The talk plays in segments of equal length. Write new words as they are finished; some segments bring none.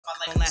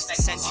Don't last a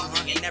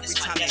century, and every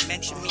time they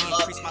mention me,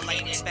 increase my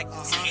life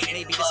expectancy.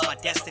 Maybe this my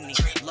destiny.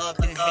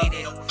 Loved and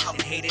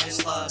hated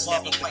and loved.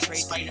 Never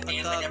portrayed to be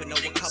a thug, but know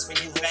a couple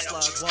who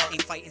hold slugs.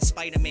 Ain't fighting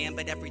Spider-Man,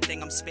 but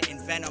everything I'm spitting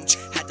venom.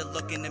 Had to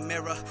look in the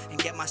mirror and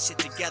get my shit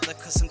together,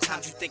 cause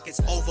sometimes you think it's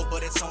over,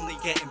 but it's only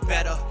getting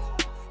better.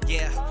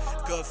 Yeah,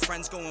 good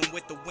friends going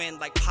with the wind,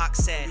 like Pac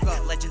said.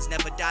 Legends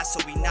never die, so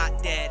we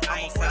not dead.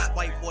 I'm a fresh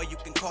white boy, you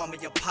can call me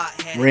a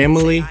pothead.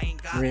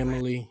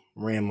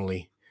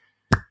 Ramily.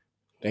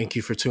 Thank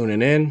you for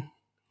tuning in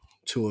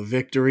to a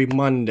Victory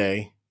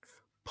Monday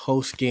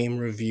post-game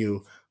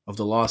review of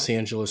the Los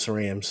Angeles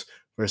Rams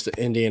versus the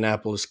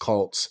Indianapolis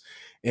Colts.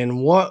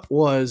 And what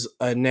was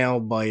a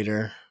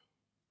nail-biter,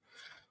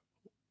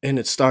 and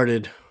it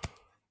started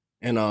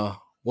in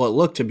what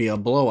looked to be a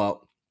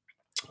blowout.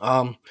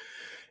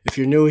 If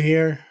you're new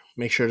here,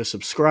 make sure to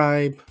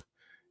subscribe.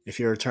 If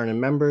you're a returning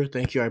member,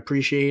 thank you. I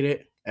appreciate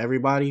it.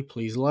 Everybody,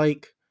 please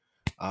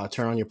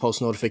turn on your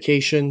post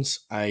notifications.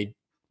 I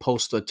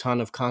post a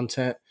ton of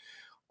content,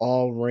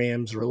 all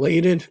Rams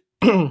related.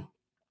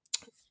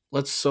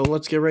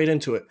 Let's get right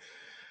into it.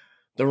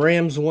 The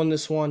Rams won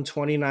this one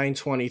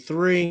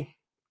 29-23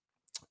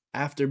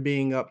 after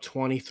being up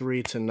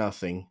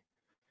 23-0.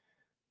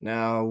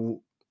 Now,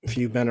 if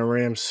you've been a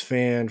Rams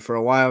fan for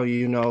a while,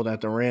 you know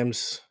that the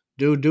Rams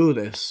do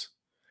this.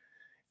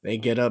 They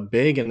get up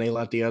big and they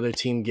let the other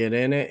team get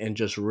in it and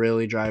just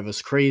really drive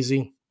us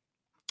crazy.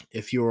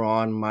 If you were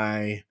on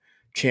my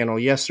channel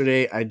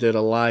yesterday, I did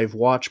a live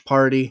watch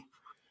party,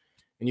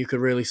 and you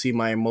could really see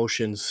my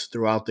emotions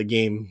throughout the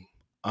game,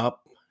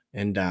 up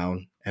and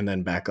down and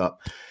then back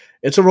up.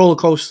 It's a roller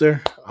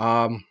coaster,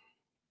 but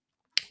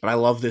I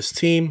love this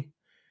team,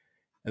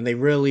 and they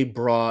really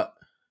brought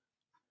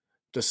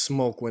the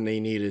smoke when they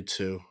needed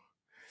to.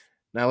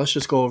 Now let's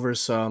just go over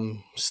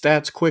some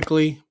stats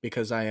quickly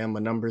because I am a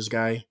numbers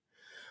guy.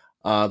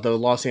 The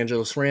Los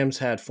Angeles Rams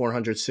had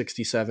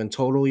 467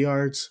 total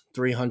yards,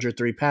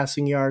 303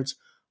 passing yards,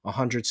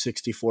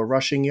 164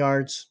 rushing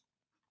yards,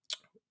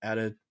 at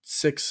a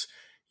 6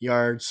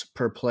 yards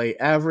per play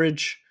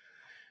average.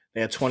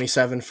 They had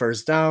 27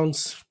 first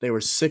downs. They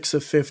were 6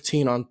 of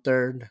 15 on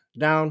third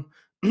down,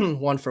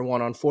 1 for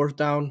 1 on fourth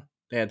down.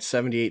 They had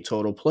 78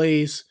 total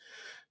plays.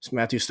 So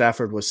Matthew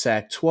Stafford was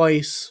sacked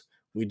twice.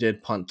 We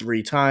did punt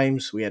 3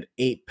 times. We had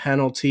 8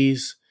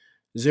 penalties,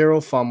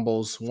 0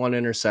 fumbles, 1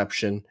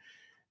 interception,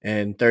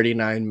 and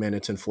 39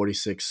 minutes and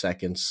 46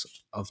 seconds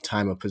of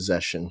time of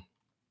possession.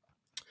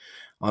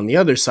 On the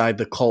other side,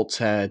 the Colts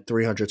had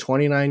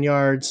 329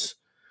 yards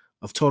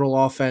of total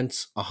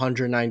offense,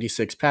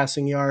 196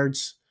 passing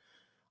yards,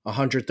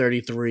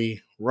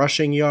 133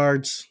 rushing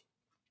yards,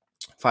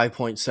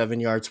 5.7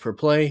 yards per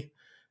play,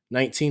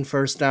 19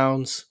 first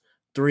downs,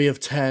 3 of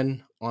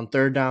 10 on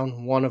third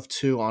down, 1 of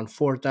 2 on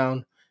fourth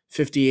down,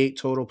 58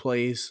 total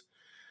plays.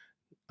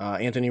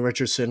 Anthony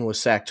Richardson was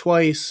sacked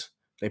twice.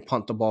 They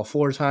punt the ball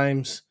 4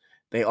 times.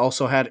 They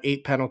also had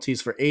 8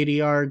 penalties for 80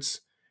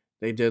 yards.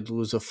 They did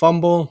lose a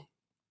fumble,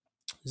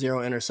 0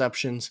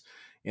 interceptions,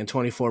 and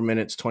 24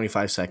 minutes,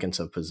 25 seconds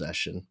of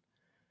possession.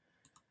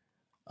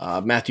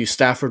 Matthew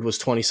Stafford was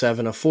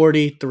 27 of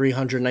 40,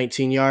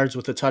 319 yards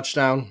with a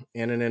touchdown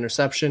and an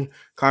interception.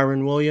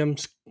 Kyron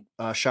Williams,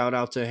 shout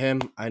out to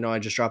him. I know I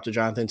just dropped a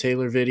Jonathan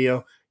Taylor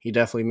video. He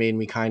definitely made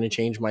me kind of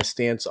change my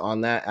stance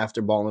on that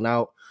after balling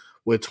out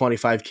with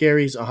 25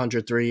 carries,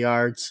 103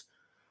 yards,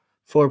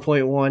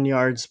 4.1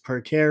 yards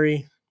per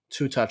carry,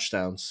 2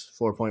 touchdowns.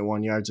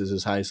 4.1 yards is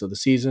his highest of the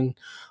season.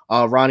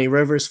 Ronnie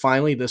Rivers,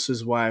 finally, this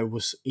is why I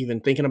was even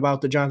thinking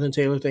about the Jonathan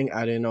Taylor thing.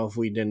 I didn't know if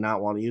we did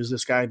not want to use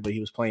this guy, but he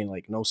was playing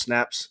like no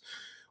snaps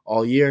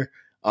all year.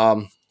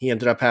 He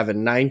ended up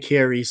having 9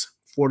 carries,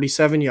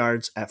 47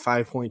 yards at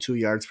 5.2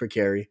 yards per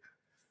carry.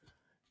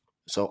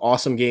 So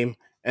awesome game.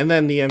 And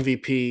then the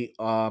MVP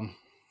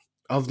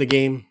of the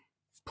game,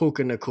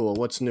 Puka Nacua.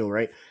 What's new,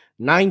 right?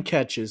 9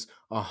 catches,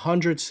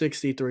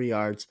 163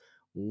 yards,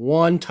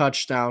 1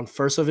 touchdown,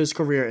 first of his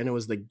career, and it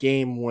was the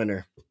game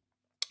winner.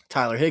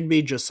 Tyler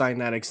Higbee just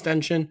signed that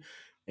extension,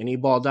 and he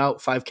balled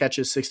out, 5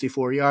 catches,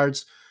 64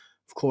 yards.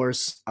 Of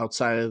course,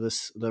 outside of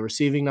the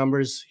receiving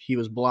numbers, he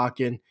was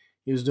blocking.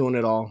 He was doing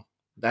it all.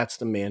 That's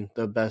the man,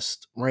 the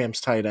best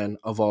Rams tight end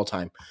of all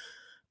time.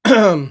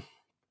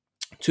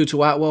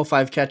 Tutu Atwell,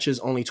 5 catches,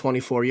 only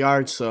 24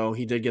 yards, so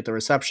he did get the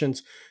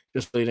receptions.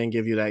 Just really didn't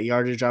give you that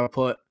yardage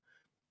output.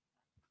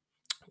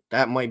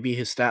 That might be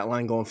his stat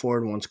line going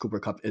forward once Cooper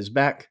Kupp is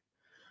back.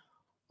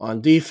 On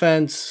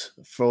defense,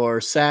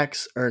 for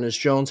sacks, Ernest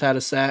Jones had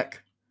a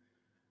sack.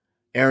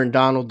 Aaron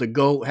Donald, the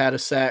GOAT, had a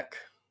sack.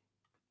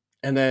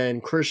 And then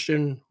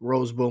Christian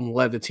Roseboom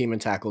led the team in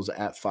tackles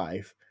at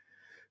 5.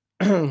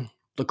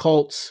 The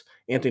Colts,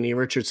 Anthony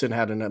Richardson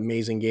had an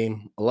amazing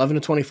game. 11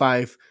 of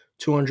 25,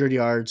 200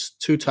 yards,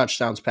 2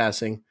 touchdowns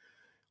passing.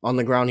 On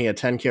the ground, he had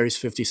 10 carries,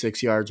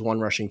 56 yards, 1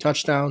 rushing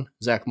touchdown.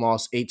 Zach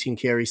Moss, 18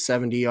 carries,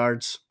 70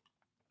 yards.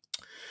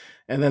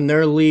 And then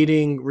their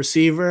leading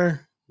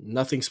receiver,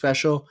 nothing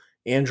special,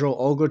 Andrew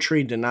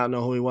Ogletree. Did not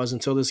know who he was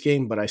until this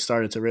game, but I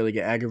started to really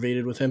get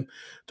aggravated with him.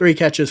 3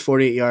 catches,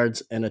 48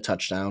 yards, and a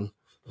touchdown.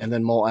 And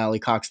then Mo Alley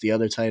Cox, the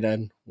other tight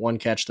end, 1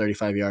 catch,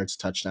 35 yards,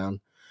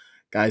 touchdown.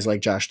 Guys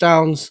like Josh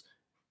Downs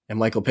and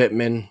Michael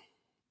Pittman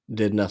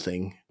did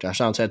nothing. Josh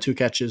Downs had 2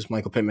 catches.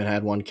 Michael Pittman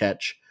had 1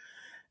 catch.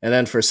 And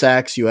then for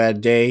sacks, you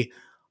had Day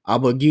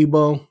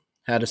Abagibo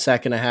had a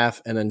sack and a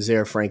half, and then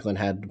Zaire Franklin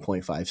had the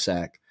 0.5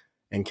 sack,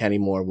 and Kenny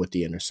Moore with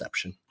the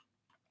interception.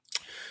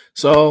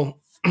 So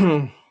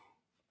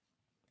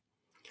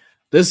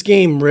this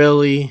game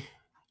really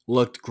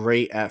looked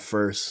great at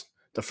first.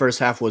 The first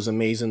half was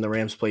amazing. The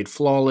Rams played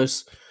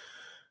flawless.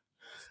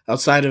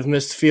 Outside of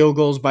missed field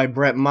goals by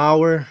Brett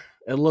Maurer,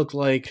 it looked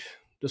like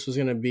this was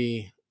going to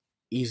be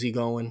easy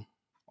going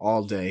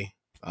all day.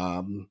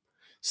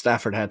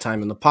 Stafford had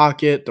time in the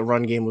pocket. The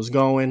run game was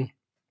going.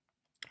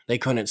 They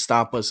couldn't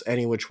stop us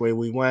any which way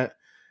we went.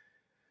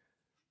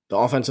 The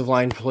offensive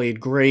line played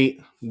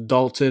great.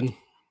 Dotson,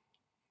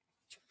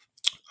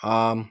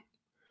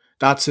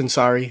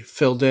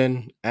 filled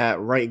in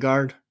at right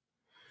guard.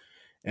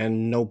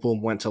 And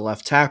Noteboom went to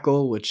left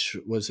tackle, which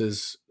was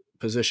his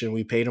position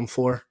we paid him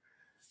for.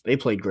 They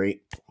played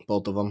great,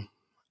 both of them.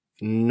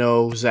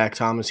 No Zach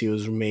Thomas, he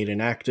was made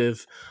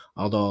inactive,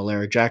 although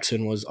Alaric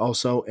Jackson was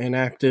also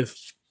inactive.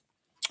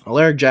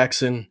 Alaric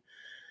Jackson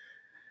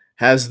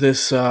has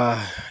this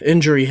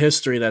injury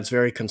history that's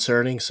very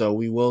concerning, so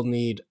we will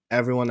need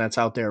everyone that's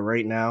out there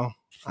right now.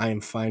 I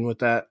am fine with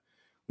that.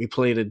 We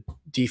played a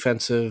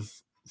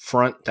defensive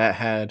front that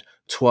had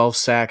 12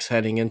 sacks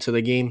heading into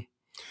the game,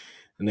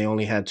 and they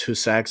only had 2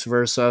 sacks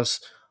versus us.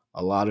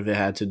 A lot of it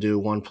had to do,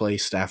 one play,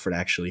 Stafford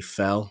actually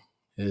fell.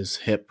 His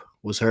hip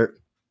was hurt,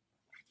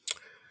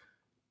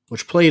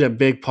 which played a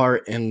big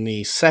part in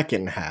the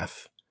second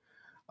half.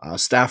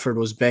 Stafford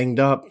was banged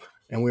up,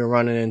 and we were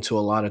running into a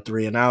lot of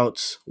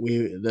 3-and-outs.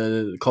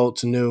 The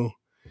Colts knew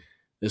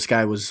this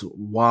guy was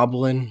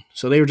wobbling,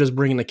 so they were just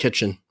bringing the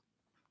kitchen.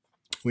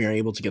 We weren't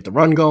able to get the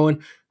run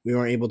going. We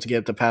weren't able to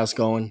get the pass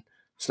going.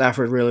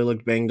 Stafford really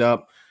looked banged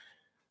up,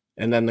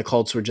 and then the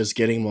Colts were just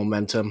getting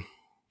momentum.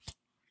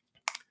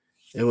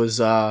 It was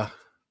a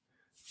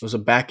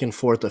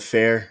back-and-forth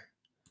affair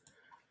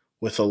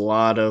with a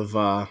lot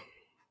of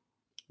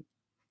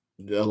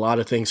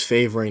things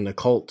favoring the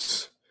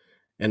Colts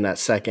in that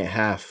second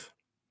half.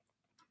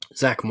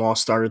 Zach Moss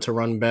started to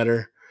run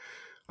better.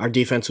 Our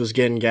defense was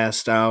getting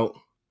gassed out.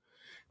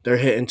 They're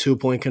hitting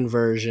 2-point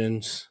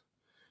conversions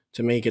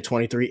to make it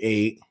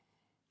 23-8.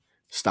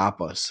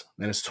 Stop us.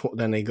 Then it's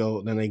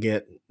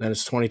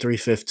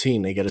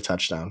 23-15. They get a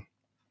touchdown.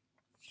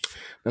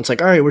 Then it's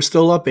like, all right, we're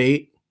still up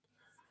 8.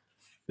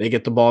 They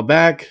get the ball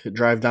back,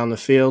 drive down the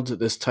field.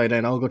 This tight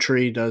end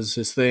Ogletree does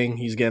his thing.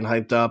 He's getting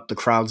hyped up. The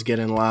crowd's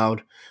getting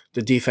loud.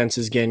 The defense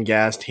is getting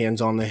gassed, hands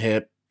on the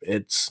hip.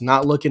 It's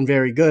not looking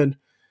very good.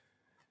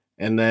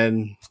 And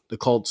then the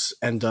Colts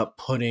end up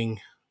putting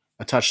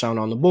a touchdown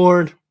on the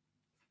board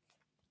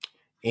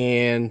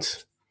and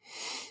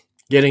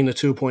getting the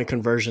 2-point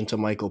conversion to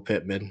Michael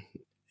Pittman.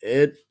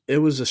 It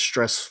was a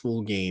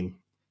stressful game.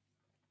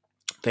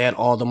 They had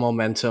all the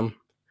momentum.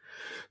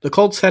 The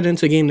Colts head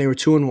into the game, they were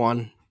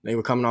 2-1. They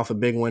were coming off a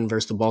big win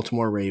versus the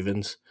Baltimore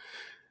Ravens.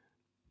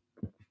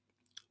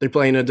 They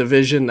play in a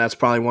division that's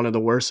probably one of the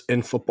worst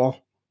in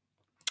football.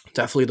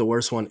 Definitely the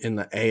worst one in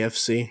the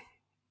AFC.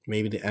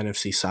 Maybe the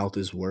NFC South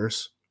is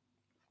worse.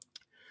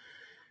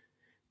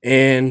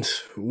 And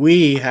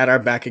we had our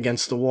back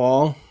against the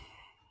wall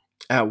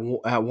at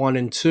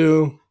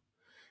 1-2.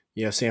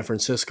 You have San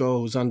Francisco,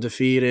 who's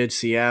undefeated.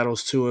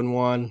 Seattle's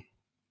 2-1.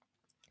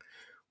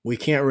 We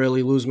can't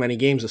really lose many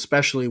games,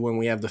 especially when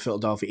we have the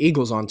Philadelphia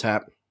Eagles on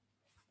tap.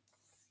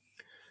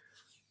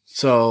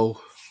 So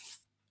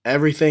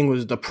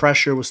the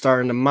pressure was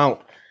starting to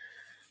mount.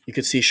 You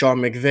could see Sean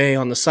McVay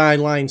on the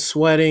sideline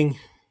sweating.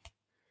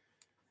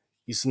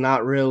 He's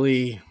not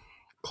really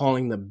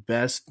calling the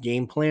best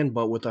game plan,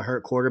 but with a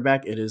hurt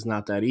quarterback, it is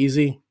not that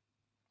easy.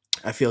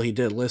 I feel he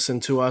did listen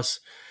to us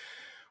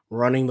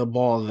running the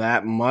ball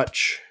that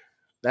much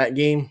that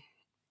game,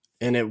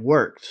 and it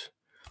worked.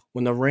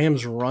 When the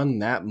Rams run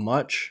that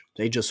much,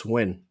 they just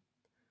win.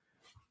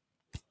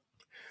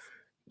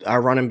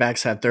 Our running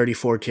backs had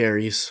 34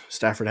 carries.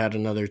 Stafford had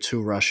another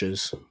 2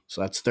 rushes.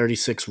 So that's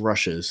 36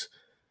 rushes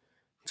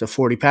to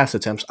 40 pass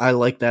attempts. I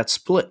like that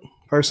split.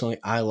 Personally,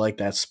 I like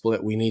that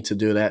split. We need to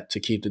do that to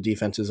keep the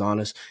defenses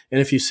honest.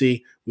 And if you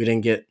see, we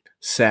didn't get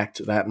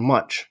sacked that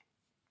much.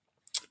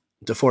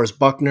 DeForest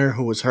Buckner,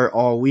 who was hurt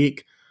all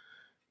week,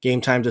 game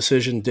time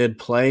decision, did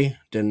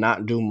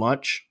not do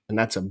much. And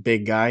that's a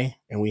big guy,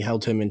 and we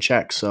held him in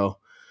check. So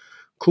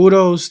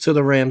kudos to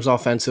the Rams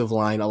offensive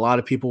line. A lot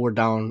of people were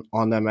down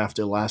on them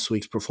after last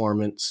week's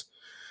performance,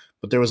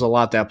 but there was a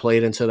lot that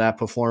played into that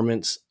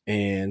performance,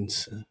 and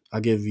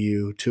I'll give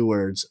you 2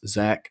 words: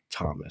 Zach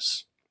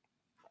Thomas.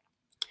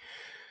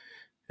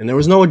 And there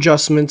was no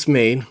adjustments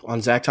made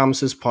on Zach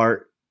Thomas's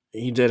part.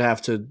 He did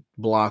have to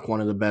block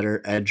one of the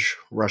better edge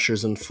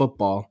rushers in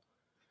football.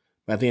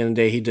 But at the end of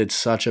the day, he did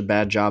such a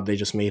bad job, they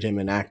just made him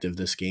inactive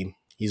this game.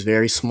 He's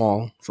very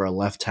small for a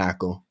left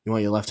tackle. You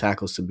want your left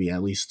tackles to be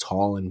at least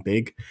tall and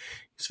big.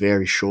 He's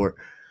very short.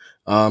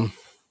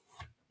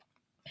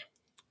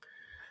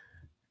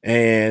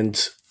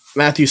 And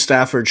Matthew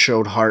Stafford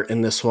showed heart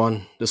in this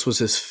one. This was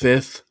his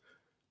 5th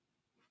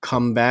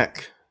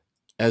comeback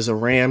as a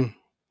Ram.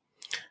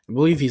 I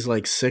believe he's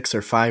like 6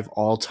 or 5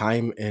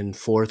 all-time in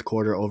fourth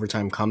quarter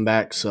overtime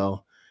comeback,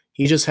 so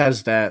he just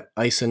has that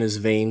ice in his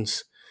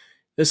veins.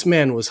 This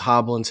man was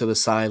hobbling to the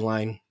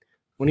sideline.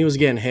 When he was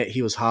getting hit,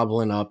 he was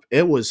hobbling up.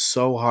 It was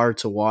so hard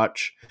to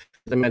watch.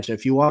 As I mentioned,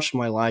 if you watched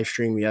my live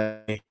stream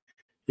yesterday,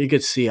 you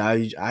could see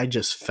I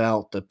just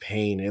felt the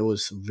pain. It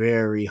was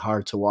very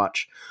hard to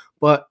watch.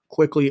 But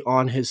quickly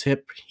on his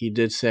hip, he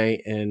did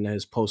say in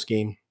his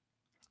post-game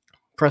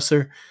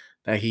presser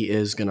that he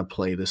is going to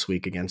play this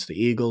week against the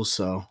Eagles.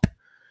 So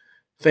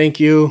thank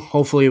you.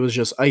 Hopefully it was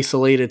just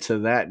isolated to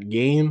that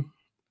game.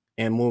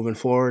 And moving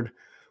forward,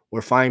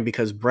 we're fine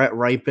because Brett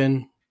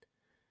Ripon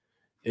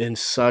in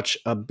such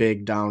a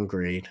big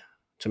downgrade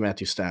to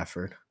Matthew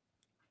Stafford.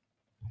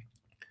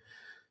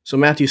 So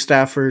Matthew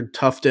Stafford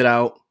toughed it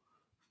out.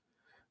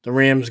 The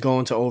Rams go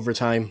into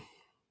overtime,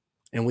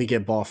 and we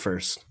get ball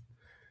first.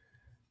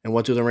 And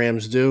what do the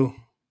Rams do?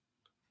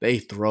 They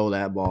throw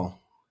that ball.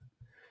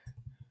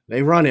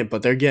 They run it,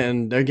 but they're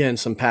getting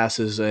some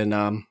passes.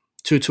 And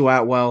Tutu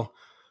Atwell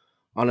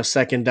on a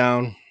second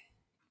down.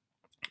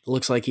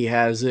 Looks like he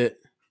has it.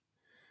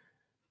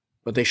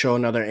 But they show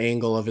another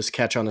angle of his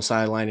catch on the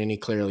sideline, and he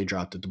clearly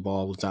dropped it. The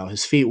ball was out.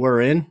 His feet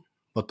were in,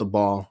 but the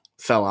ball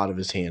fell out of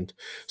his hand.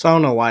 So I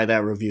don't know why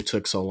that review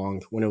took so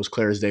long when it was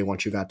clear as day.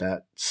 Once you got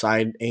that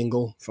side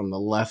angle from the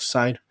left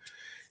side,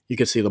 you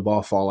could see the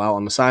ball fall out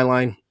on the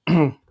sideline.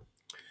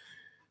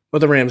 But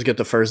the Rams get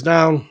the first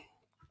down.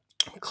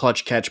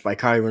 Clutch catch by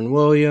Kyren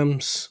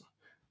Williams.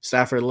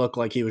 Stafford looked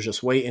like he was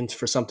just waiting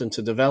for something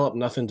to develop.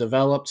 Nothing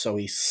developed, so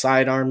he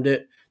sidearmed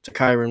it to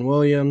Kyren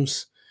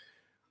Williams,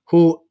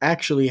 who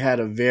actually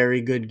had a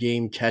very good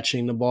game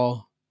catching the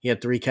ball. He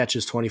had 3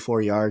 catches,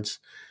 24 yards.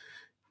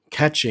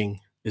 Catching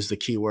is the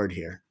key word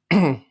here.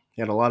 He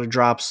had a lot of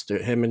drops.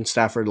 Him and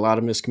Stafford, a lot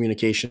of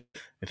miscommunication.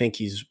 I think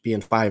he's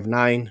being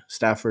 5'9".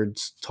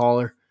 Stafford's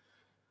taller.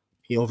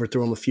 He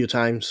overthrew him a few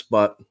times,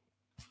 but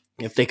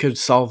if they could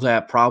solve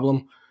that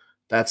problem,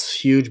 that's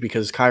huge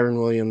because Kyren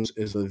Williams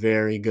is a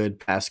very good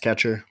pass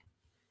catcher.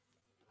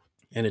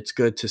 And it's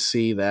good to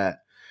see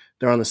that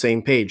they're on the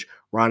same page.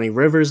 Ronnie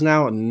Rivers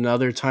now,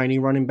 another tiny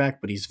running back,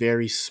 but he's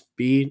very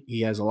speed.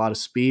 He has a lot of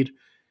speed.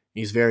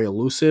 He's very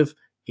elusive.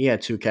 He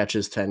had 2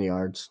 catches, 10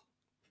 yards.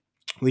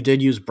 We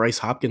did use Bryce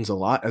Hopkins a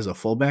lot as a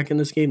fullback in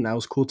this game. That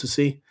was cool to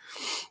see.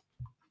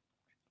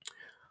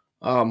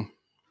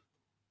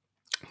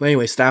 But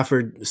anyway,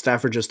 Stafford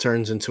just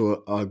turns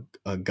into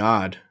a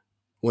god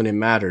when it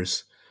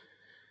matters.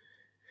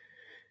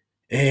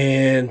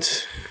 And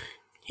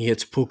he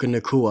hits Puka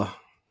Nacua.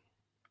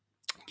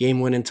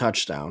 Game-winning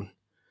touchdown.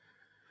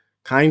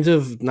 Kind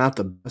of not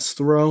the best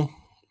throw.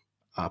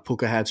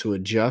 Puka had to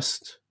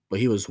adjust, but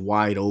he was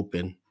wide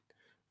open.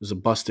 It was a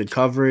busted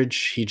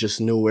coverage. He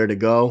just knew where to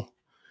go.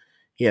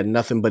 He had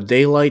nothing but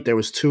daylight. There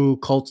was 2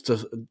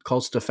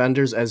 Colts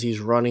defenders as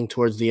he's running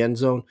towards the end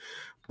zone.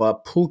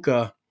 But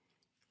Puka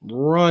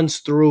runs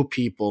through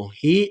people.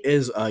 He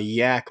is a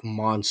yak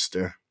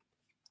monster.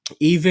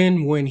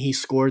 Even when he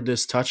scored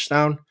this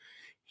touchdown,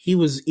 he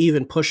was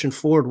even pushing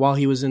forward while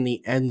he was in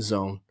the end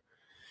zone.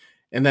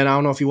 And then I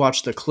don't know if you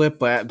watched the clip,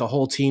 but the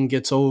whole team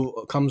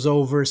comes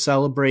over,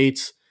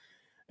 celebrates,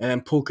 and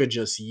then Puka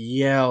just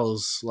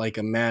yells like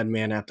a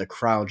madman at the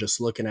crowd, just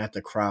looking at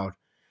the crowd.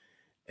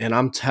 And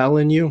I'm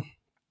telling you,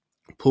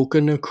 Puka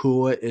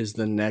Nacua is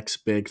the next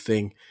big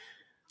thing,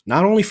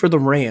 not only for the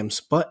Rams,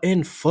 but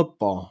in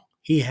football.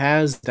 He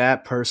has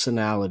that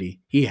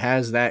personality. He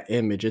has that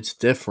image. It's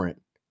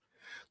different.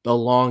 The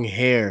long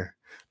hair,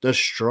 the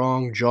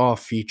strong jaw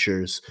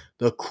features,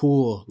 the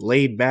cool,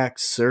 laid-back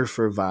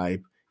surfer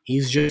vibe.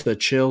 He's just a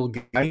chill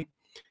guy,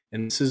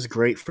 and this is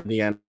great for the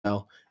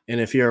NFL. And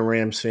if you're a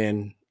Rams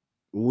fan,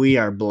 we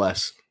are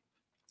blessed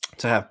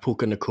to have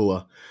Puka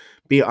Nacua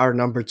be our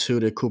number 2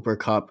 to Cooper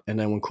Kupp. And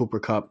then when Cooper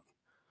Kupp,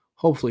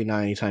 hopefully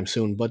not anytime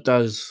soon, but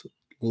does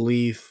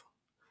leave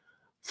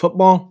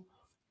football,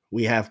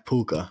 we have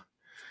Puka.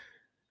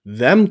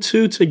 Them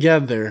 2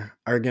 together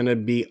are going to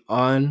be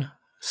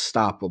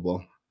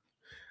unstoppable.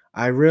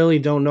 I really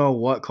don't know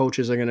what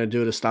coaches are going to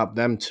do to stop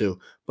them 2.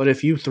 But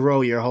if you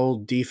throw your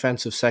whole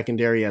defensive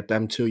secondary at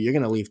them 2, you're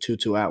going to leave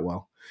Tutu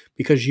Atwell.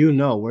 Because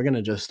we're going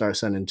to just start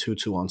sending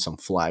Tutu on some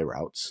fly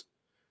routes.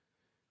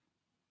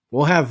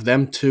 We'll have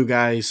them 2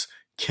 guys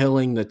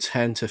killing the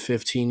 10 to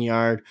 15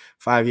 yard,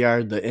 5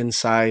 yard, the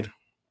inside.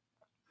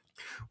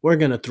 We're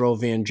going to throw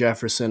Van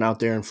Jefferson out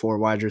there in 4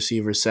 wide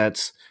receiver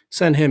sets.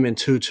 Send him in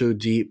 2-2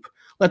 deep.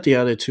 Let the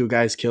other 2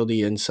 guys kill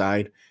the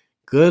inside.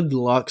 Good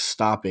luck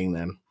stopping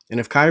them. And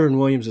if Kyren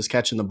Williams is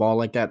catching the ball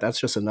like that, that's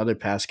just another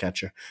pass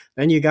catcher.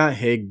 Then you got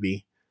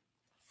Higbee.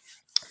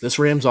 This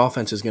Rams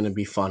offense is going to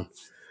be fun.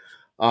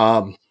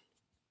 So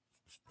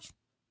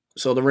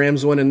the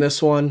Rams winning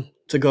this one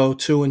to go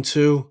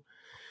 2-2.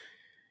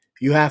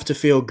 You have to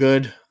feel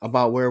good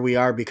about where we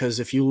are because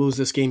if you lose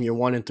this game, you're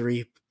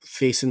 1-3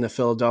 facing the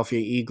Philadelphia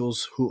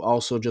Eagles, who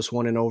also just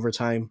won in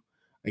overtime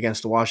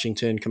against the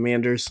Washington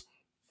Commanders.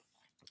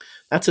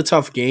 That's a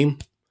tough game.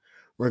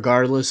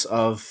 regardless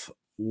of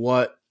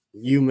what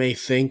you may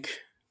think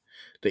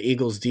the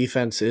Eagles'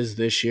 defense is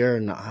this year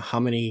and how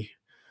many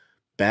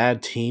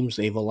bad teams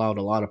they've allowed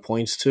a lot of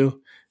points to,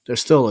 they're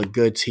still a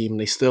good team.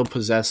 They still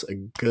possess a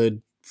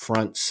good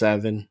front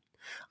seven.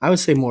 I would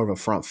say more of a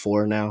front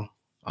four now.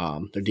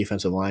 Their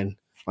defensive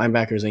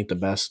linebackers ain't the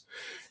best,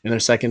 and their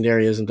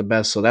secondary isn't the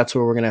best, so that's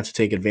where we're going to have to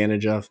take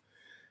advantage of.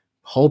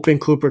 Hoping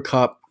Cooper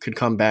Kupp could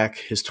come back.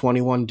 His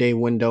 21-day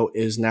window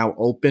is now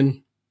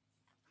open.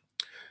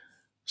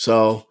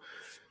 So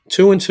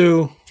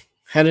 2-2,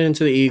 headed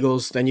into the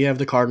Eagles. Then you have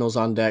the Cardinals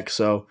on deck.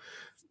 So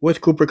with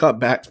Cooper Kupp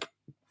back,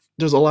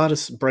 there's a lot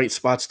of bright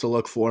spots to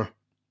look for.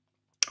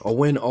 A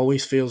win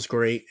always feels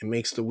great. It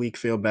makes the week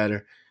feel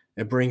better.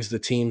 It brings the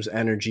team's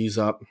energies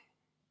up.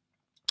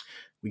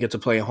 We get to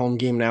play a home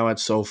game now at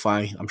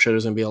SoFi. I'm sure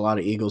there's going to be a lot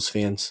of Eagles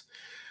fans,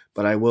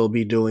 but I will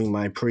be doing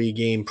my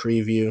pre-game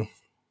preview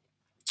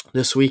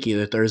this week,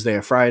 either Thursday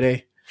or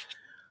Friday.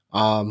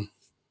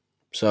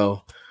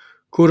 So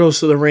kudos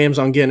to the Rams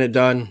on getting it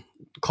done.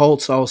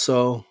 Colts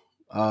also,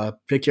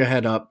 pick your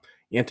head up.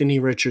 Anthony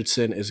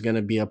Richardson is going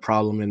to be a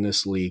problem in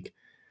this league.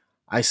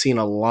 I've seen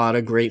a lot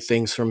of great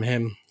things from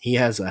him. He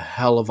has a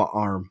hell of an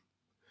arm,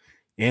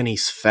 and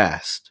he's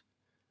fast.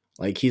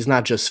 Like, he's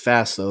not just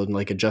fast, though,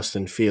 like a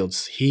Justin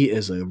Fields. He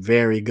is a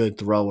very good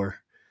thrower.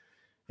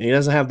 And he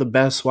doesn't have the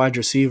best wide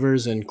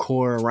receivers and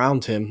core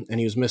around him, and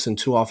he was missing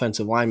 2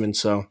 offensive linemen.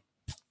 So,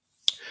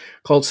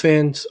 Colts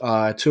fans,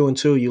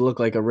 2-2, you look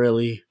like a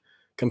really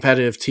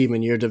competitive team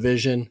in your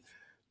division.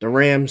 The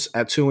Rams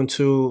at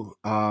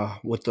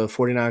 2-2, with the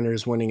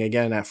 49ers winning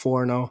again at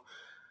 4-0.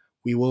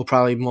 We will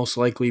probably most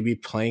likely be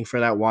playing for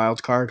that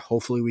wild card.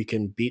 Hopefully we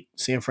can beat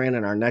San Fran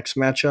in our next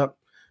matchup.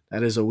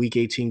 That is a Week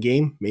 18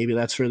 game. Maybe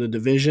that's for the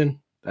division.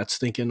 That's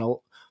thinking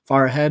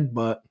far ahead,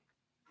 but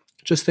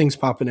just things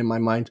popping in my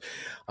mind.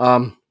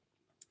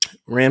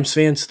 Rams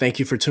fans, thank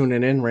you for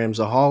tuning in.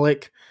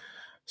 Ramsaholic.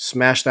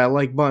 Smash that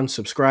like button,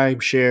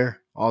 subscribe, share,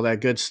 all that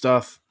good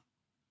stuff.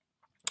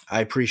 I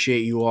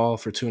appreciate you all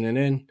for tuning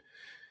in.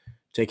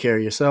 Take care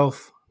of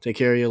yourself. Take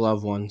care of your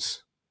loved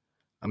ones.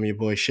 I'm your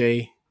boy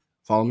Shay.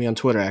 Follow me on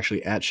Twitter,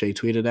 actually, at Shay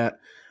tweeted at,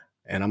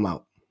 and I'm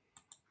out.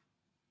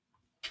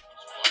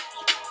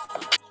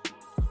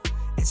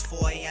 It's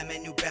 4 a.m.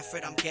 in New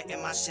Bedford, I'm getting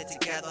my shit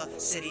together.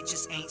 City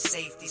just ain't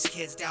safe, these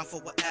kids down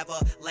for whatever.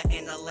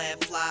 Letting the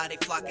lead fly, they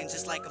flocking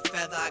just like a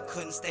feather. I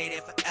couldn't stay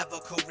there forever,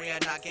 career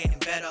not getting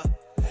better.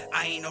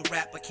 I ain't no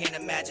rapper, can't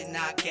imagine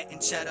not getting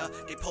cheddar.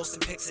 They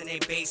posting pics in they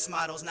base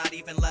models, not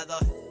even leather.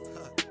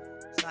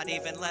 It's not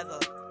even leather.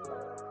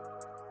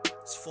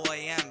 It's 4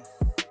 a.m.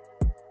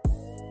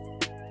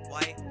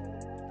 White.